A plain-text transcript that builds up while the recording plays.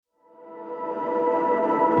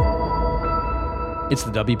It's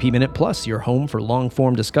the WP Minute Plus, your home for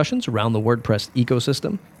long-form discussions around the WordPress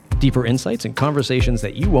ecosystem, deeper insights and conversations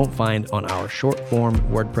that you won't find on our short-form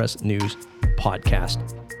WordPress news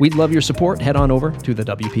podcast. We'd love your support. Head on over to the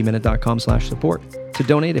WPMinute.com/support to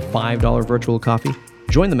donate a $5 virtual coffee,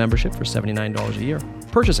 join the membership for $79 a year,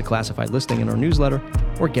 purchase a classified listing in our newsletter,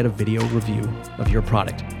 or get a video review of your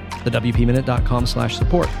product. The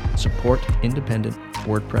WPMinute.com/support. Support independent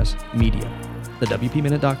WordPress media. The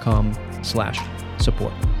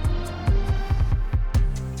WPMinute.com/support.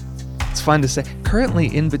 It's fun to say.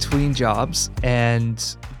 Currently in between jobs,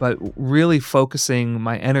 but really focusing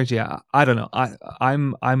my energy. I don't know. I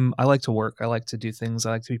like to work. I like to do things.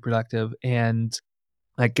 I like to be productive. And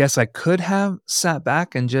I guess I could have sat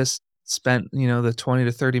back and just spent, the 20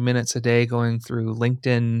 to 30 minutes a day going through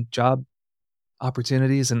LinkedIn job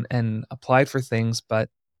opportunities and applied for things,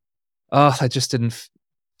 but that just didn't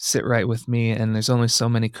sit right with me. And there's only so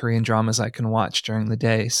many Korean dramas I can watch during the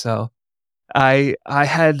day. So I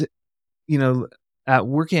had, at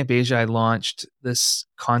WordCamp Asia, I launched this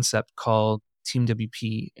concept called Team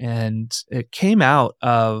WP, and it came out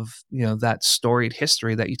of, that storied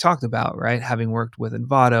history that you talked about, right? Having worked with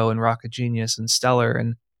Envato and Rocket Genius and Stellar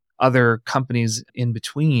and other companies in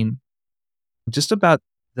between, just about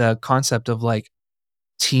the concept of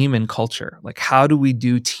team and culture. How do we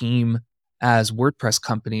do team as WordPress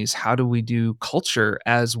companies? How do we do culture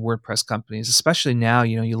as WordPress companies? Especially now,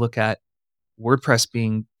 you look at WordPress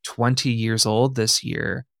being 20 years old this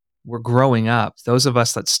year. We're growing up. Those of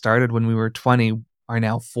us that started when we were 20 are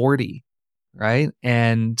now 40, right?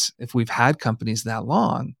 And if we've had companies that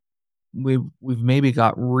long, we've maybe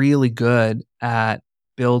got really good at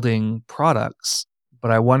building products, but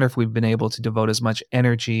I wonder if we've been able to devote as much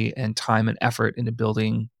energy and time and effort into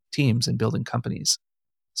building teams and building companies.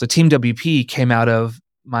 So Team WP came out of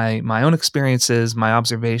my own experiences, my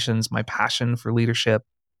observations, my passion for leadership,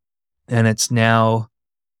 and it's now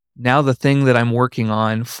the thing that I'm working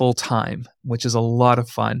on full time, which is a lot of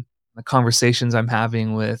fun. The conversations I'm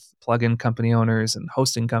having with plugin company owners and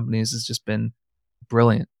hosting companies has just been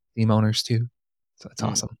brilliant. Theme owners too. So it's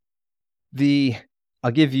awesome.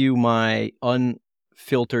 I'll give you my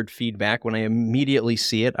unfiltered feedback. When I immediately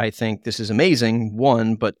see it, I think this is amazing,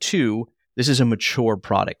 one, but two, this is a mature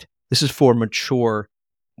product. This is for mature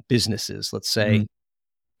businesses, let's say. Mm-hmm.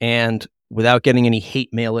 And without getting any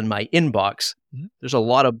hate mail in my inbox, there's a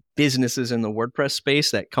lot of businesses in the WordPress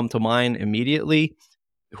space that come to mind immediately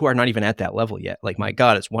who are not even at that level yet. My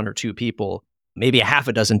God, it's one or two people, maybe a half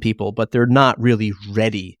a dozen people, but they're not really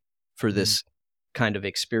ready for this kind of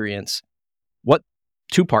experience.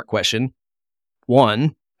 Two-part question.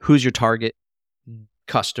 One, who's your target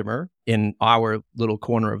customer in our little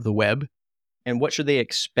corner of the web? And what should they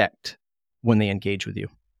expect when they engage with you?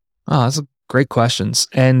 Oh, that's great questions.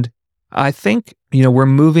 And I think, we're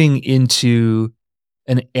moving into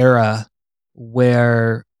an era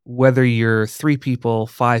where whether you're 3 people,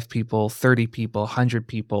 5 people, 30 people, 100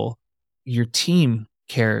 people, your team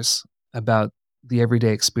cares about the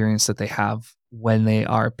everyday experience that they have when they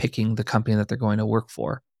are picking the company that they're going to work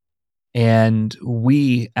for. And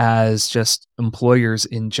we, as just employers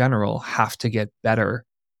in general, have to get better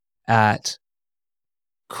at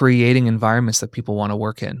creating environments that people want to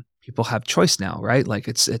work in. People have choice now, right?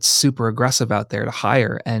 It's super aggressive out there to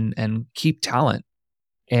hire and keep talent.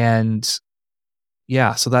 And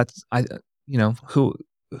yeah, so that's who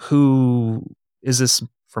is this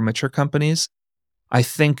for mature companies? I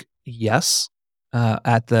think yes,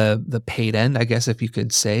 at the paid end, I guess, if you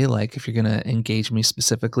could say, if you're going to engage me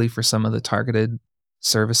specifically for some of the targeted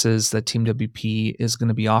services that Team WP is going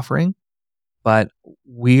to be offering, but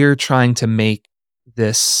we're trying to make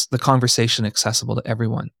the conversation accessible to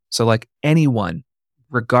everyone. So anyone,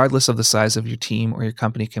 regardless of the size of your team or your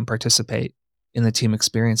company, can participate in the Team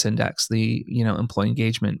Experience Index, the employee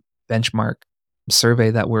engagement benchmark survey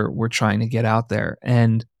that we're trying to get out there.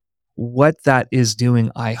 And what that is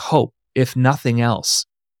doing, I hope, if nothing else,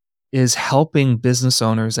 is helping business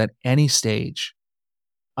owners at any stage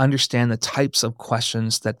understand the types of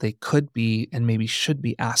questions that they could be and maybe should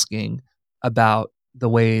be asking about the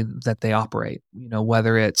way that they operate.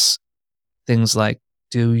 Whether it's things like,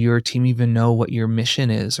 do your team even know what your mission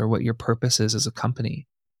is or what your purpose is as a company?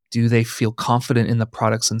 Do they feel confident in the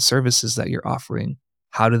products and services that you're offering?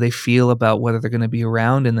 How do they feel about whether they're going to be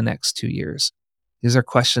around in the next 2 years? These are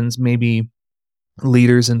questions maybe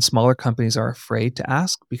leaders in smaller companies are afraid to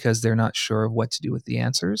ask because they're not sure of what to do with the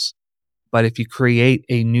answers. But if you create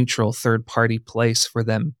a neutral third-party place for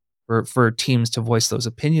them, for teams to voice those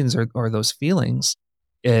opinions or those feelings,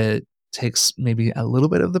 it takes maybe a little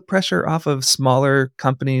bit of the pressure off of smaller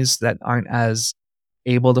companies that aren't as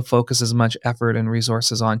able to focus as much effort and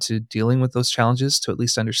resources onto dealing with those challenges to at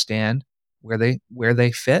least understand where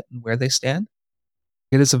they fit and where they stand.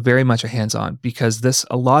 It is a very much a hands-on because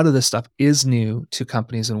a lot of this stuff is new to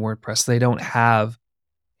companies in WordPress. They don't have,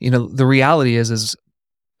 the reality is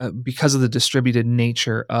because of the distributed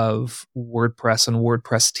nature of WordPress and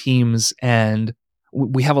WordPress teams, and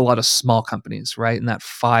we have a lot of small companies, right? In that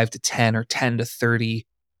 5 to 10 or 10 to 30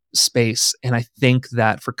 space. And I think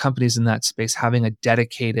that for companies in that space, having a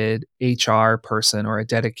dedicated HR person or a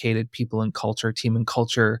dedicated people and culture, team and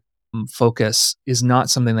culture focus is not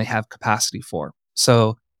something they have capacity for.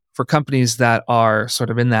 So for companies that are sort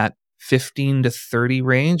of in that 15 to 30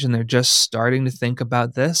 range and they're just starting to think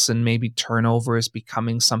about this, and maybe turnover is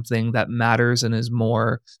becoming something that matters and is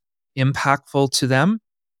more impactful to them,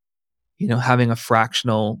 having a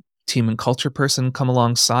fractional team and culture person come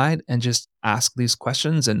alongside and just ask these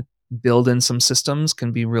questions and build in some systems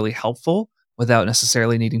can be really helpful without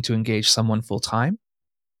necessarily needing to engage someone full time.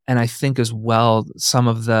 And I think as well, some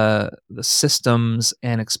of the systems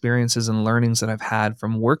and experiences and learnings that I've had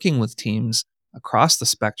from working with teams across the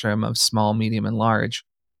spectrum of small, medium, and large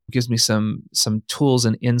gives me some tools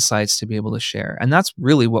and insights to be able to share. And that's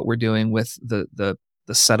really what we're doing with the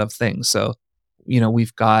set of things. So,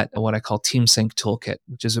 we've got what I call Team Sync Toolkit,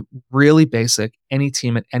 which is really basic. Any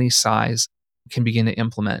team at any size can begin to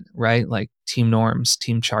implement, right? Like team norms,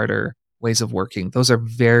 team charter, ways of working. Those are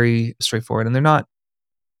very straightforward, and they're not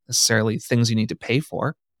necessarily things you need to pay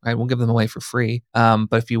for, right? We'll give them away for free. But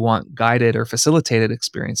if you want guided or facilitated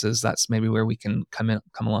experiences, that's maybe where we can come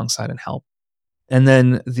alongside and help. And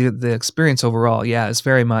then the experience overall, is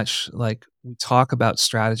very much like we talk about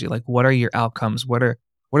strategy. Like, what are your outcomes? What are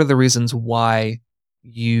the reasons why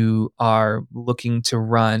you are looking to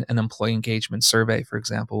run an employee engagement survey, for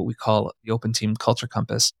example, what we call the Open Team Culture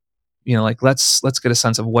Compass? Let's get a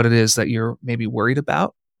sense of what it is that you're maybe worried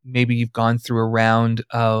about. Maybe you've gone through a round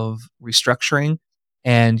of restructuring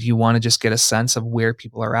and you want to just get a sense of where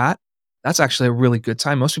people are at. That's actually a really good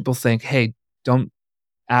time. Most people think, hey, don't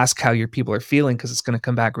ask how your people are feeling because it's going to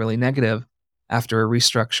come back really negative after a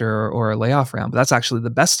restructure or a layoff round. But that's actually the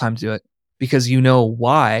best time to do it because you know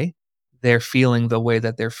why they're feeling the way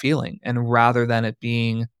that they're feeling. And rather than it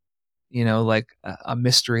being, like a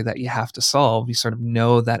mystery that you have to solve, you sort of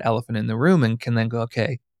know that elephant in the room and can then go,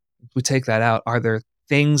 okay, if we take that out, are there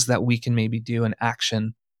things that we can maybe do in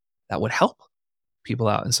action that would help people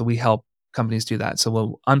out? And so we help companies do that. So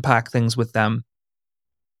we'll unpack things with them.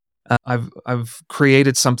 I've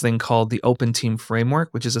created something called the Open Team Framework,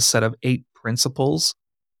 which is a set of 8 principles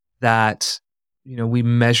that we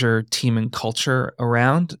measure team and culture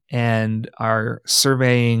around, and our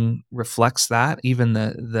surveying reflects that. Even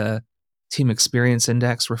the Team Experience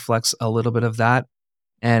Index reflects a little bit of that.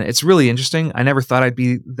 And it's really interesting. I never thought I'd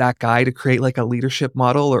be that guy to create like a leadership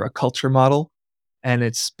model or a culture model. And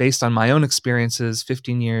it's based on my own experiences,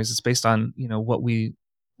 15 years. It's based on, what we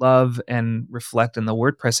love and reflect in the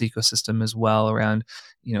WordPress ecosystem as well around,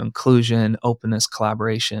 inclusion, openness,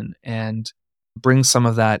 collaboration, and bring some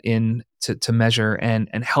of that in to measure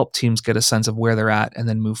and help teams get a sense of where they're at and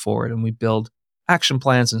then move forward. And we build action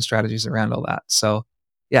plans and strategies around all that. So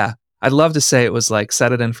I'd love to say it was like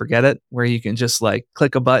set it and forget it, where you can just like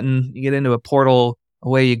click a button, you get into a portal,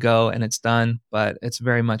 away you go, and it's done. But it's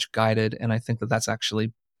very much guided. And I think that that's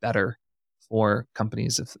actually better for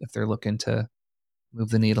companies if they're looking to move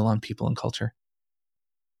the needle on people and culture.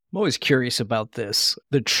 I'm always curious about this,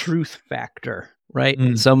 the truth factor, right?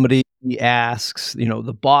 Somebody asks,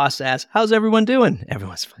 the boss asks, how's everyone doing?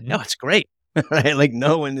 Everyone's fine. No, it's great, right? Like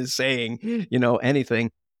no one is saying, anything.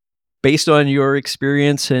 Based on your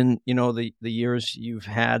experience and the years you've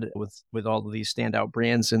had with all of these standout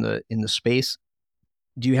brands in the space,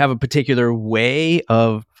 do you have a particular way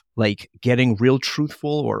of like getting real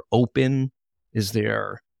truthful or open? Is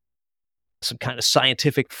there some kind of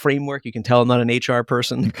scientific framework? You can tell I'm not an HR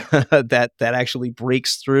person that actually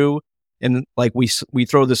breaks through. And like we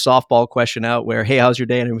throw the softball question out where, hey, how's your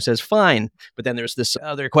day? And everyone says fine, but then there's this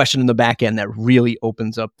other question in the back end that really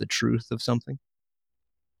opens up the truth of something.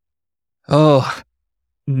 Oh,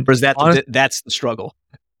 or is that that's the struggle?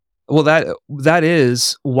 Well, that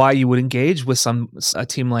is why you would engage with a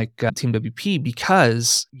team like Team WP,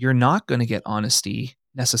 because you're not going to get honesty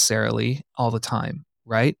necessarily all the time,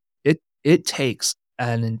 right? It takes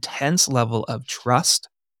an intense level of trust,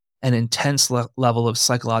 an intense level of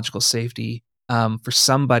psychological safety for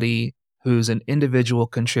somebody who's an individual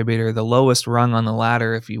contributor, the lowest rung on the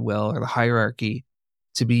ladder, if you will, or the hierarchy,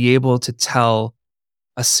 to be able to tell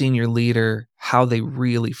a senior leader how they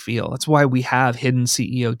really feel. That's why we have hidden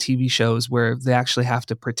CEO TV shows where they actually have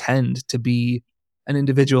to pretend to be an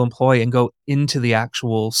individual employee and go into the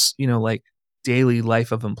actual, like daily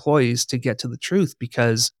life of employees to get to the truth,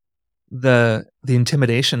 because the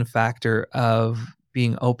intimidation factor of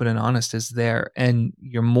being open and honest is there, and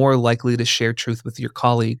you're more likely to share truth with your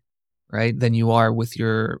colleague, right, than you are with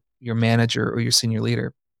your manager or your senior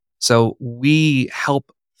leader. So we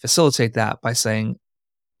help facilitate that by saying,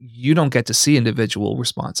 you don't get to see individual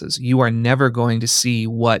responses. You are never going to see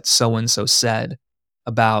what so and so said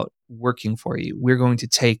about working for you. We're going to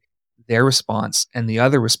take their response and the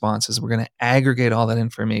other responses. We're going to aggregate all that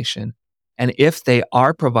information. And if they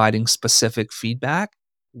are providing specific feedback,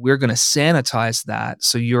 we're going to sanitize that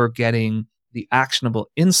so you're getting the actionable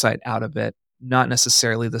insight out of it, not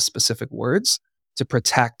necessarily the specific words, to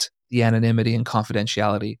protect the anonymity and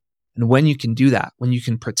confidentiality. And when you can do that, when you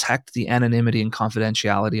can protect the anonymity and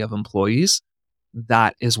confidentiality of employees,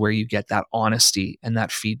 that is where you get that honesty and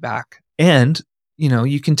that feedback. And,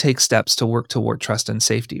 you can take steps to work toward trust and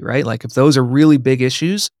safety, right? Like if those are really big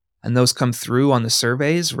issues and those come through on the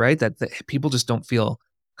surveys, right, that people just don't feel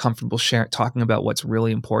comfortable talking about what's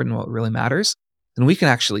really important, what really matters, then we can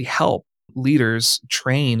actually help leaders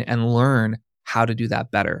train and learn how to do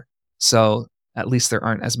that better. So at least there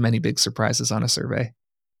aren't as many big surprises on a survey.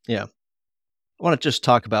 Yeah. I want to just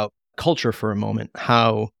talk about culture for a moment,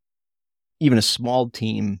 how even a small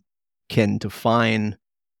team can define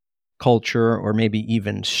culture or maybe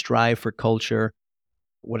even strive for culture,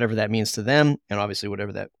 whatever that means to them, and obviously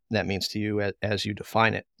whatever that means to you as you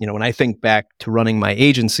define it. When I think back to running my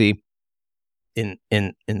agency in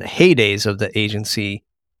the heydays of the agency,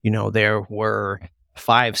 there were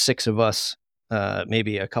 5-6 of us,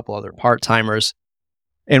 maybe a couple other part-timers.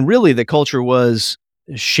 And really the culture was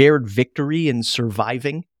shared victory and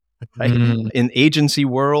surviving. Right? In agency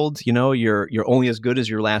world, you're only as good as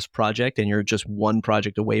your last project, and you're just one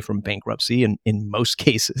project away from bankruptcy in most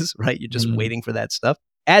cases, right? You're just waiting for that stuff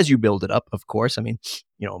as you build it up, of course. I mean,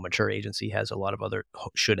 a mature agency has a lot of other,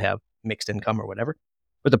 should have mixed income or whatever.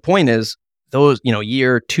 But the point is, those,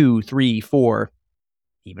 year 2, 3, 4,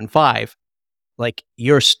 even 5, like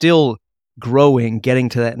you're still growing, getting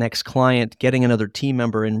to that next client, getting another team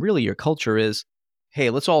member. And really your culture is, hey,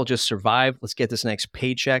 let's all just survive. Let's get this next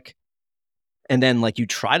paycheck. And then like you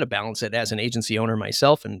try to balance it as an agency owner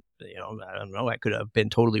myself. And, I don't know, I could have been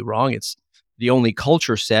totally wrong. It's the only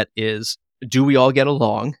culture set is, do we all get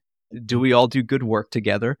along? Do we all do good work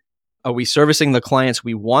together? Are we servicing the clients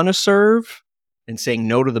we want to serve and saying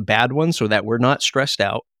no to the bad ones so that we're not stressed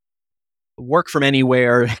out? Work from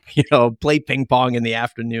anywhere, play ping pong in the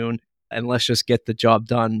afternoon, and let's just get the job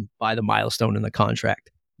done by the milestone in the contract.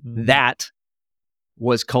 That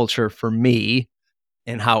was culture for me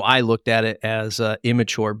and how I looked at it as an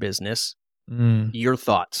immature business. Your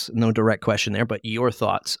thoughts, no direct question there, but your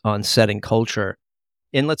thoughts on setting culture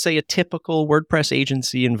in, let's say, a typical WordPress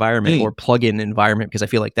agency environment or plugin environment, because I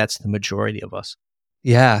feel like that's the majority of us.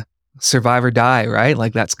 Yeah. Survive or die, right?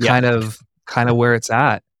 Like that's kind of where it's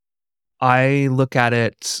at. I look at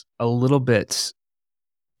it a little bit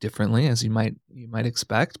differently, as you might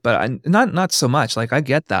expect, but not so much. Like I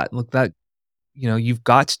get that. Look, that you've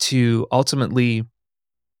got to ultimately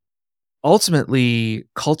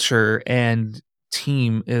culture and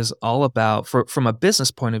team is all about, from a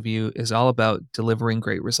business point of view, is all about delivering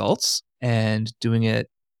great results and doing it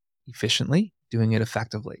efficiently, doing it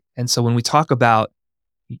effectively. And so when we talk about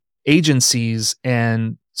agencies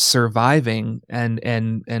and surviving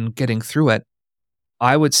and getting through it,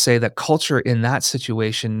 I would say that culture in that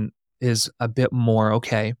situation is a bit more,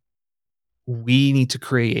 okay, we need to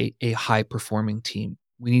create a high performing team.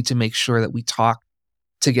 We need to make sure that we talk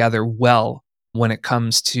together well when it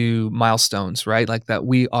comes to milestones, right? Like that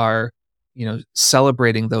we are,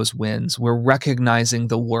 celebrating those wins. We're recognizing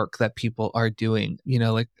the work that people are doing.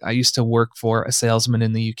 Like I used to work for a salesman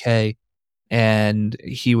in the UK, and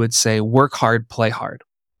he would say, work hard, play hard,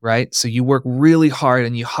 right? So you work really hard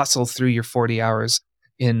and you hustle through your 40 hours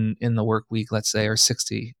in the work week, let's say, or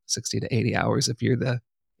 60 to 80 hours if you're the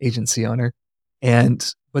agency owner.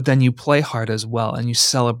 But then you play hard as well and you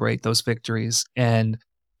celebrate those victories. And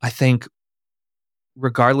I think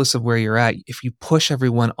regardless of where you're at, if you push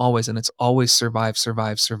everyone always, and it's always survive,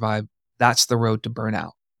 that's the road to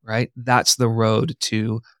burnout, right? That's the road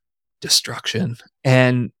to destruction.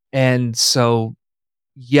 And so,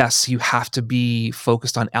 yes, you have to be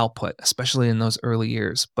focused on output, especially in those early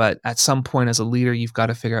years. But at some point as a leader, you've got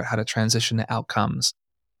to figure out how to transition to outcomes,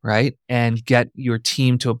 right? And get your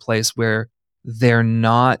team to a place where they're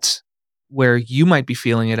not, where you might be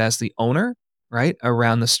feeling it as the owner, right?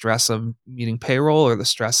 Around the stress of meeting payroll or the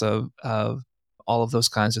stress of all of those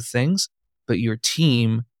kinds of things. But your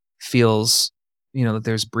team feels that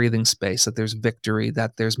there's breathing space, that there's victory,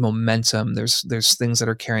 that there's momentum, there's things that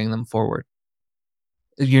are carrying them forward.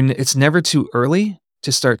 It's never too early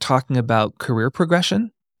to start talking about career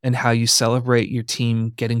progression and how you celebrate your team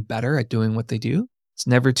getting better at doing what they do. It's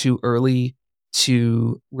never too early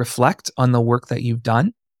to reflect on the work that you've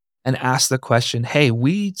done and ask the question, hey,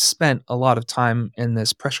 we spent a lot of time in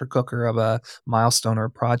this pressure cooker of a milestone or a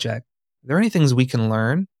project. Are there any things we can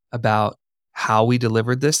learn about how we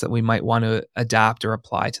delivered this that we might want to adapt or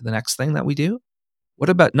apply to the next thing that we do? What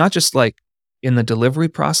about not just like in the delivery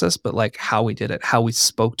process, but like how we did it, how we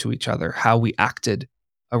spoke to each other, how we acted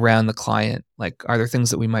around the client? Like, are there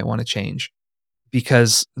things that we might want to change?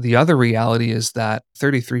 Because the other reality is that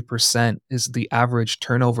 33% is the average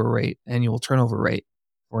annual turnover rate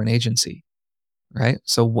for an agency, right?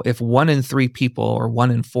 So if 1 in 3 people or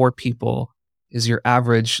 1 in 4 people is your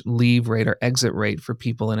average leave rate or exit rate for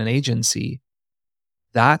people in an agency,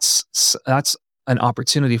 that's an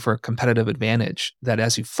opportunity for a competitive advantage that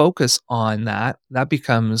as you focus on that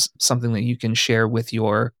becomes something that you can share with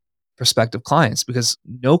your prospective clients, because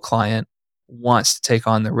no client wants to take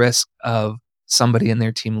on the risk of somebody in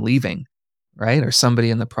their team leaving, right? Or somebody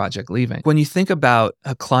in the project leaving. When you think about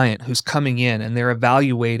a client who's coming in and they're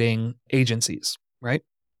evaluating agencies, right?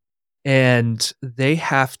 And they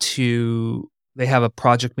have a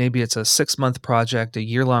project, maybe it's a 6-month project, a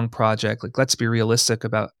year-long project. Like, let's be realistic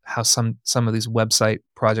about how some of these website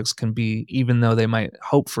projects can be, even though they might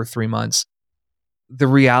hope for 3 months. The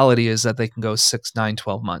reality is that they can go 6, 9,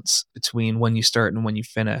 12 months between when you start and when you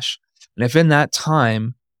finish. And if in that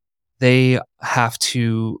time they have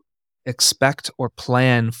to expect or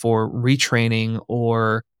plan for retraining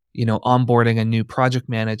or, onboarding a new project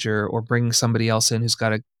manager or bringing somebody else in who's got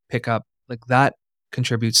to pick up, like, that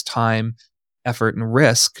contributes time, effort, and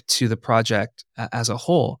risk to the project as a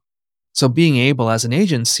whole. So being able as an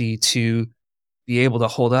agency to be able to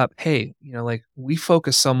hold up, hey, like, we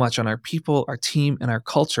focus so much on our people, our team, and our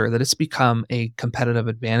culture that it's become a competitive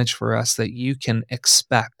advantage for us, that you can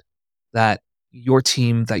expect that your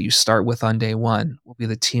team that you start with on day one will be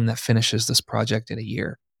the team that finishes this project in a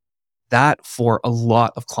year. That, for a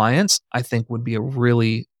lot of clients, I think would be a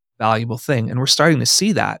really valuable thing. And we're starting to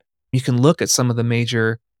see that. You can look at some of the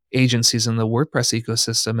major agencies in the WordPress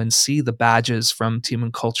ecosystem and see the badges from team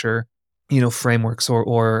and culture, frameworks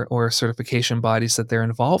or certification bodies that they're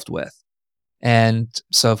involved with. And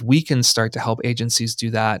so if we can start to help agencies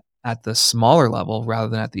do that at the smaller level rather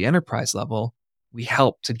than at the enterprise level, we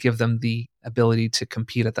help to give them the ability to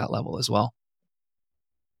compete at that level as well.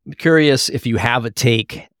 I'm curious if you have a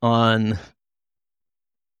take on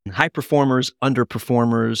high performers,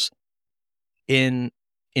 underperformers in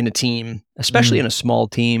a team, especially in a small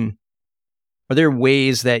team. Are there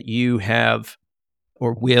ways that you have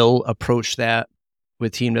or will approach that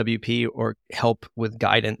with Team WP or help with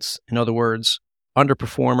guidance? In other words,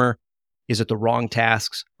 underperformer, is it the wrong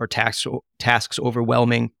tasks? Are tasks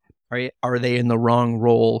overwhelming? Are they in the wrong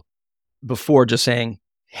role before just saying,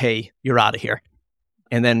 hey, you're out of here?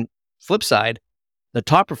 And then flip side, the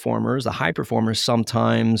top performers, the high performers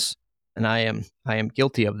sometimes, and I am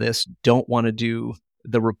guilty of this, don't want to do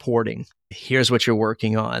the reporting. Here's what you're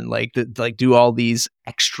working on. Like do all these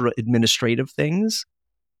extra administrative things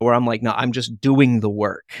where I'm like, no, I'm just doing the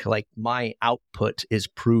work. Like, my output is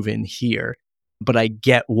proven here, but I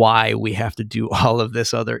get why we have to do all of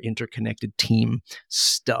this other interconnected team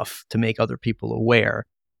stuff to make other people aware.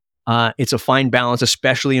 It's a fine balance,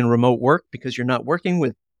 especially in remote work, because you're not working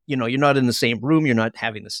with, you're not in the same room. You're not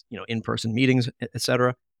having this, in-person meetings, et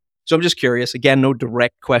cetera. So I'm just curious, again, no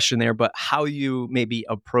direct question there, but how you maybe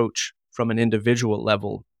approach from an individual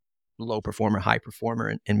level, low performer, high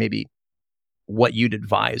performer, and maybe what you'd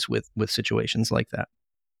advise with situations like that.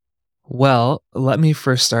 Well, let me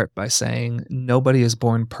first start by saying nobody is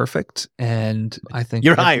born perfect. And I think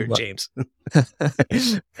you're hired, James.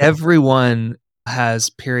 Everyone has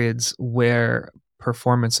periods where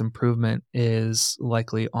performance improvement is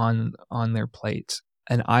likely on their plate.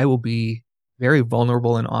 And I will be very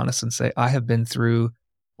vulnerable and honest and say I have been through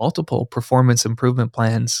multiple performance improvement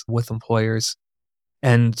plans with employers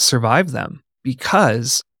and survived them,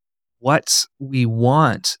 because what we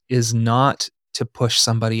want is not to push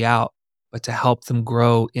somebody out, but to help them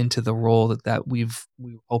grow into the role that we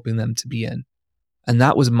were hoping them to be in. And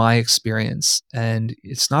that was my experience. And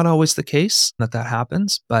it's not always the case that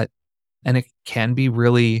happens, and it can be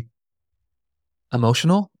really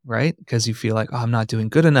emotional, right? Because you feel like, oh, I'm not doing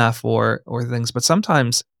good enough or things. But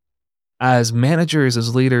sometimes as managers,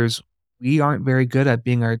 as leaders, we aren't very good at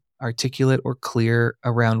being articulate or clear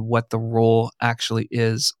around what the role actually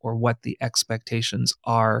is or what the expectations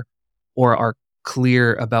are, or our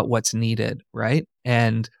clear about what's needed, right?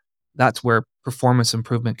 And that's where performance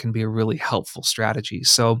improvement can be a really helpful strategy.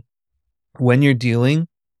 So when you're dealing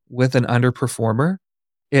with an underperformer,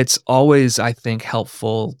 it's always, I think,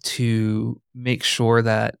 helpful to make sure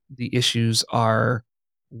that the issues are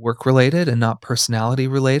work related and not personality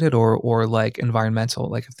related or like environmental.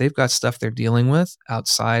 Like if they've got stuff they're dealing with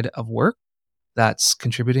outside of work that's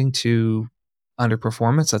contributing to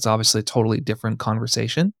underperformance, that's obviously a totally different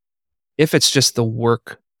conversation. If it's just the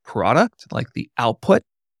work product, like the output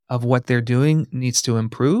of what they're doing needs to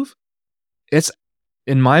improve, it's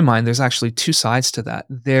in my mind, there's actually two sides to that.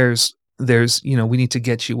 There's, we need to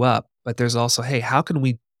get you up, but there's also, hey, how can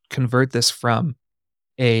we convert this from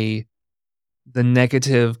a the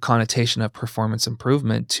negative connotation of performance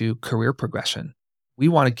improvement to career progression? We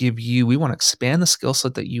want to expand the skill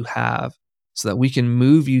set that you have so that we can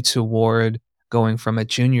move you toward going from a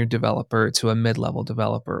junior developer to a mid-level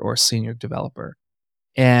developer or senior developer.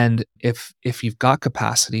 And if you've got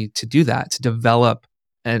capacity to do that, to develop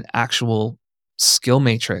an actual skill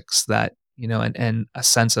matrix that, and a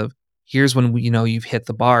sense of here's when you've hit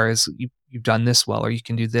the bars, you've done this well, or you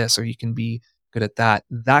can do this, or you can be good at that.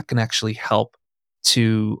 That can actually help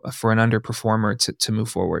for an underperformer to move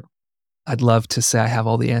forward. I'd love to say I have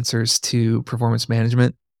all the answers to performance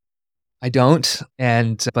management. I don't,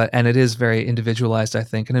 and it is very individualized, I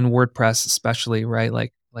think, and in WordPress especially, right?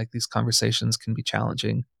 Like these conversations can be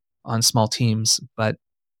challenging on small teams, but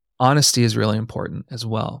honesty is really important as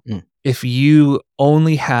well. If you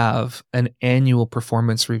only have an annual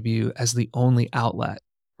performance review as the only outlet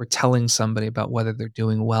for telling somebody about whether they're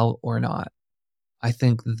doing well or not, I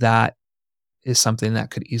think that is something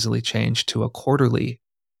that could easily change to a quarterly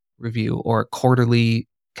review or a quarterly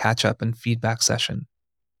catch up and feedback session.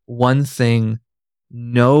 One thing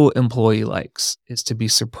no employee likes is to be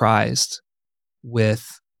surprised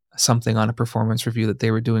with something on a performance review that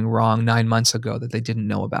they were doing wrong 9 months ago that they didn't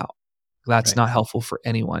know about. That's not helpful for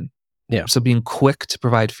anyone. Yeah. So being quick to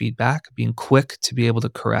provide feedback, being quick to be able to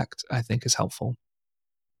correct, I think is helpful.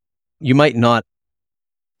 This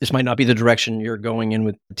might not be the direction you're going in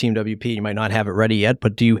with Team WP. You might not have it ready yet,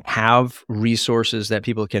 but do you have resources that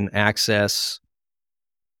people can access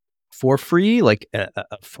for free, like a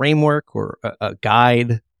framework or a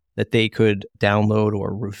guide that they could download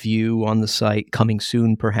or review on the site coming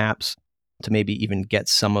soon, perhaps, to maybe even get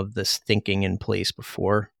some of this thinking in place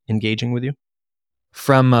before engaging with you?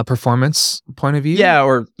 From a performance point of view?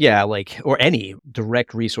 Or any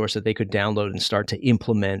direct resource that they could download and start to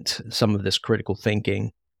implement some of this critical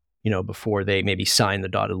thinking, before they maybe sign the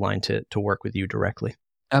dotted line to work with you directly.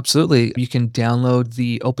 Absolutely. You can download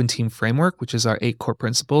the Open Team Framework, which is our 8 core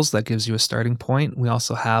principles that gives you a starting point. We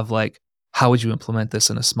also have how would you implement this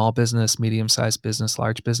in a small business, medium-sized business,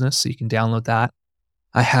 large business? So you can download that.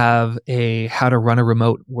 I have a how to run a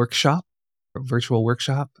remote workshop, a virtual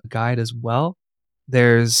workshop guide as well.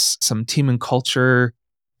 There's some team and culture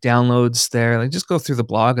downloads there. Just go through the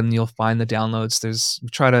blog and you'll find the downloads. We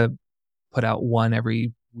try to put out one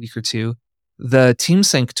every week or two. The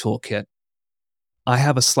TeamSync toolkit. I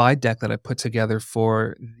have a slide deck that I put together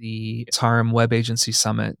for the TARM Web Agency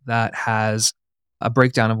Summit that has a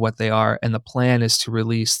breakdown of what they are. And the plan is to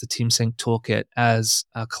release the TeamSync toolkit as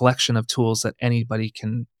a collection of tools that anybody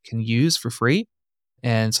can use for free.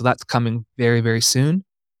 And so that's coming very, very soon.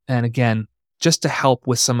 And again, just to help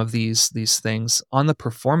with some of these things. On the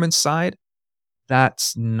performance side,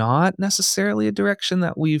 that's not necessarily a direction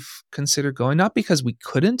that we've considered going, not because we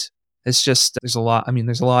couldn't. It's just there's a lot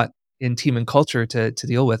in team and culture to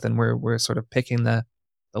deal with, and we're sort of picking the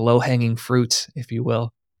low-hanging fruit, if you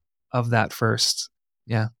will, of that first.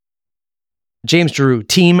 Yeah. James Giroux,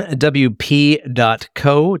 teamwp.co,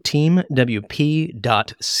 teamwp.co.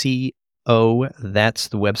 That's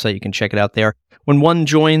the website. You can check it out there. When one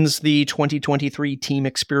joins the 2023 Team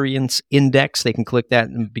Experience Index, they can click that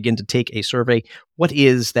and begin to take a survey. What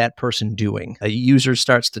is that person doing? A user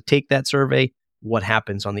starts to take that survey. What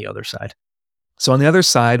happens on the other side? So on the other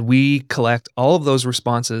side, we collect all of those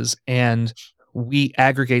responses and we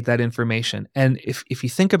aggregate that information. And if you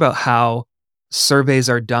think about how surveys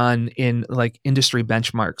are done in industry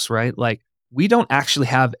benchmarks, right? We don't actually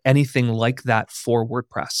have anything like that for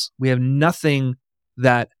WordPress. We have nothing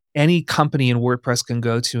that any company in WordPress can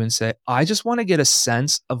go to and say, I just want to get a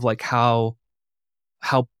sense of how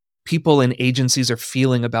people in agencies are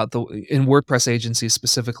feeling about in WordPress agencies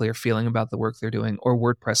specifically are feeling about the work they're doing, or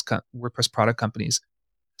WordPress product companies.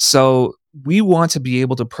 So we want to be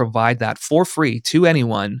able to provide that for free to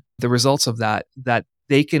anyone, the results of that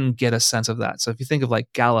they can get a sense of that. So if you think of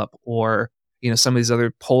Gallup or some of these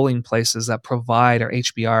other polling places that provide, or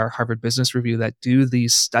HBR, Harvard Business Review, that do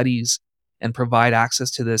these studies and provide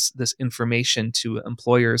access to this information to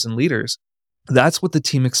employers and leaders. That's what the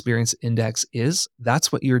Team Experience Index is.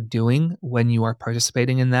 That's what you're doing when you are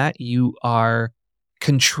participating in that. You are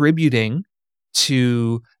contributing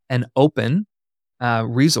to an open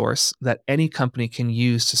resource that any company can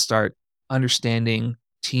use to start understanding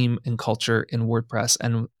team and culture in WordPress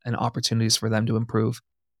and opportunities for them to improve.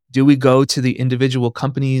 Do we go to the individual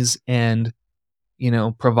companies and,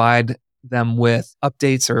 provide them with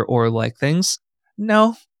updates or like things?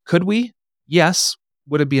 No. Could we? Yes.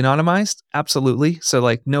 Would it be anonymized? Absolutely.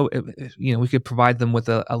 So no, we could provide them with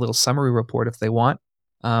a little summary report if they want,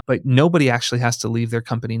 but nobody actually has to leave their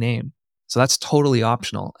company name. So that's totally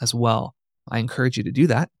optional as well. I encourage you to do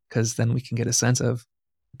that because then we can get a sense of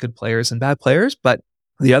good players and bad players. But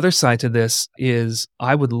the other side to this is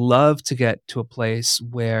I would love to get to a place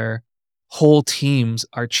where whole teams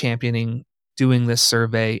are championing doing this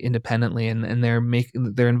survey independently and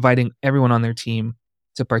they're inviting everyone on their team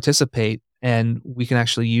to participate, and we can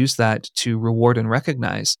actually use that to reward and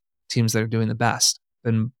recognize teams that are doing the best.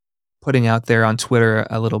 And putting out there on Twitter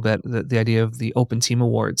a little bit the idea of the Open Team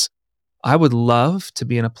Awards. I would love to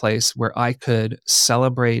be in a place where I could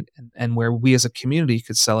celebrate and where we as a community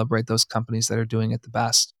could celebrate those companies that are doing it the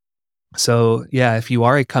best. So yeah, if you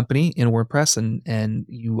are a company in WordPress and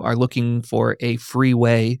you are looking for a free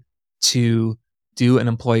way to do an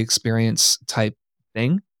employee experience type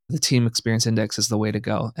thing, the Team Experience Index is the way to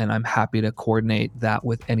go. And I'm happy to coordinate that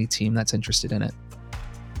with any team that's interested in it.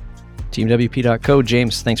 TeamWP.co.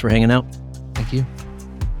 James, thanks for hanging out. Thank you.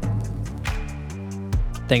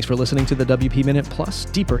 Thanks for listening to the WP Minute Plus,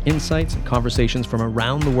 deeper insights and conversations from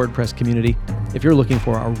around the WordPress community. If you're looking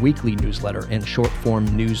for our weekly newsletter and short-form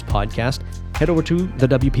news podcast, head over to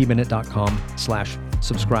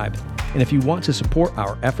thewpminute.com/subscribe. And if you want to support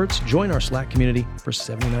our efforts, join our Slack community for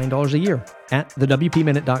 $79 a year at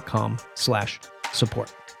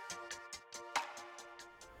thewpminute.com/support.